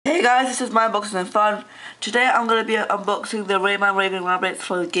Hey guys, this is my unboxing and fun. Today I'm going to be unboxing the Rayman Raving Rabbids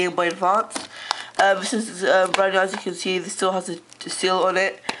for the Game Boy Advance. This is brand new, as you can see. This still has a seal on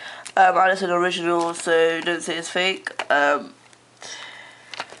it. And it's an original, so don't say it's fake. This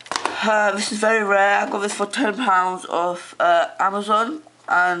is very rare. I got this for £10 off Amazon.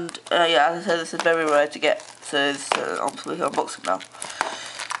 And yeah, as I said, this is very rare to get. So this I'm unboxing now.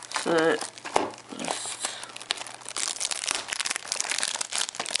 So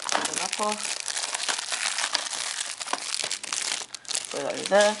off. Put that in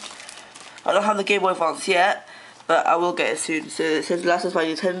there. I don't have the Game Boy Advance yet, but I will get it soon. So it says licensed by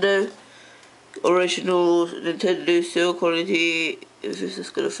Nintendo, original Nintendo seal quality. Is this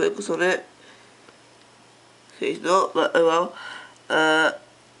just gonna focus on it? Okay, it's not, but oh well.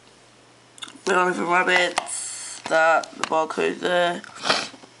 Rayman Raving Rabbids. The barcode there.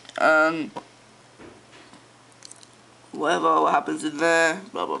 Whatever, what happens in there,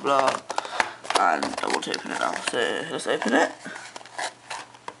 blah blah blah. And I want to open it now, so let's open it.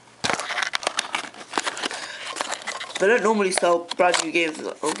 They don't normally sell brand new games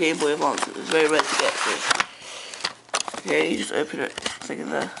on Game Boy Advance. It's very rare to get. So. Okay, you just open it. Thing in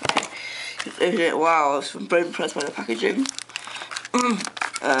there. Okay, just open it. Wow, I'm very impressed by the packaging.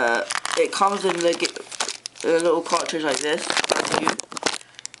 It comes in a little cartridge like this,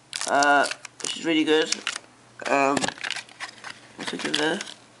 which is really good. What's in there?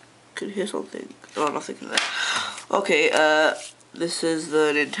 Could you hear something? Oh, nothing in there. Okay, this is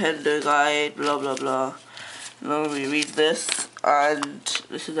the Nintendo guide, blah blah blah. Now let me read this, and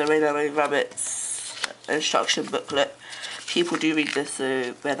this is the Rayman Raving Rabbids instruction booklet. People do read this,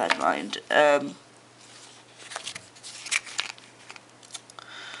 so bear that in mind.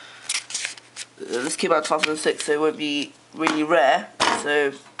 This came out in 2006, so it won't be really rare.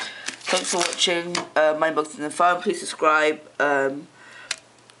 So thanks for watching my unboxing and fun. Please subscribe,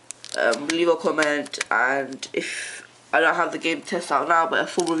 leave a comment, and if I don't have the game test out now, but a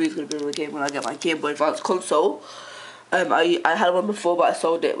full review is going to be on the game when I get my Game Boy Advance console. I had one before, but I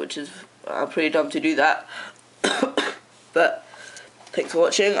sold it, which is I'm pretty dumb to do that. But thanks for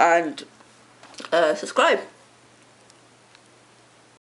watching, and subscribe.